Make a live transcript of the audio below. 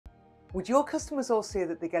Would your customers all say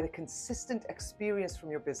that they get a consistent experience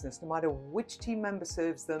from your business no matter which team member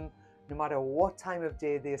serves them, no matter what time of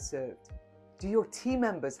day they're served? Do your team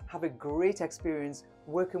members have a great experience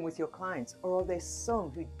working with your clients, or are there some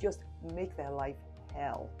who just make their life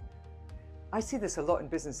hell? I see this a lot in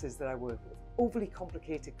businesses that I work with. Overly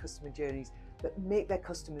complicated customer journeys that make their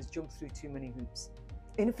customers jump through too many hoops.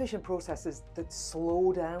 Inefficient processes that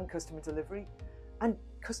slow down customer delivery, and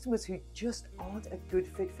customers who just aren't a good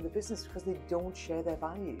fit for the business because they don't share their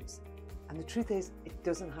values. And the truth is, it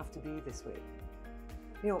doesn't have to be this way.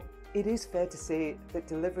 It is fair to say that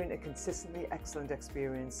delivering a consistently excellent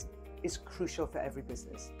experience is crucial for every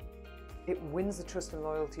business. It wins the trust and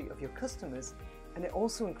loyalty of your customers, and it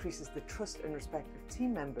also increases the trust and respect of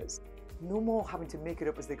team members. No more having to make it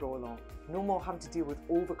up as they go along. No more having to deal with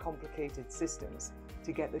overcomplicated systems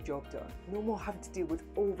to get the job done. No more having to deal with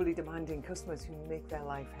overly demanding customers who make their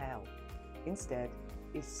life hell. Instead,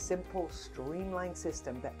 a simple, streamlined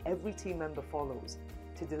system that every team member follows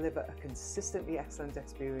to deliver a consistently excellent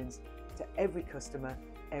experience to every customer,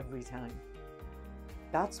 every time.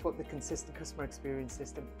 That's what the consistent customer experience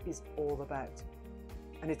system is all about.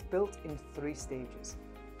 And it's built in 3 stages.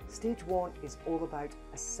 Stage 1 is all about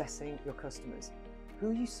assessing your customers. Who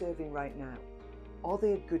are you serving right now? Are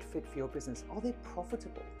they a good fit for your business? Are they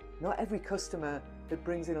profitable? Not every customer that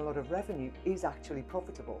brings in a lot of revenue is actually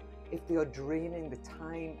profitable if they are draining the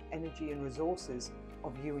time, energy, and resources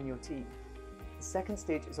of you and your team. The second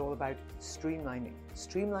stage is all about streamlining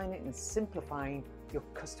and simplifying your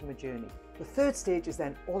customer journey. The third stage is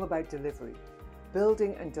then all about delivery,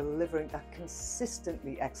 building and delivering that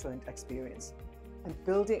consistently excellent experience, and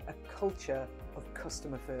building a culture of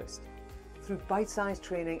customer first. Through bite-sized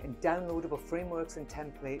training and downloadable frameworks and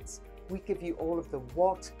templates, we give you all of the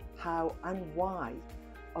what, how, and why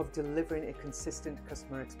of delivering a consistent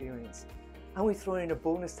customer experience. And we throw in a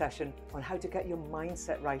bonus session on how to get your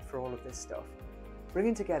mindset right for all of this stuff,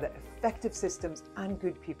 bringing together effective systems and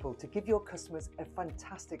good people to give your customers a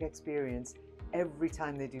fantastic experience every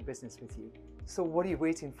time they do business with you. So what are you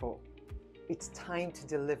waiting for? It's time to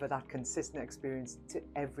deliver that consistent experience to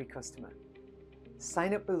every customer.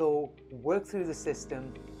 Sign up below, work through the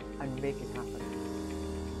system, and make it happen.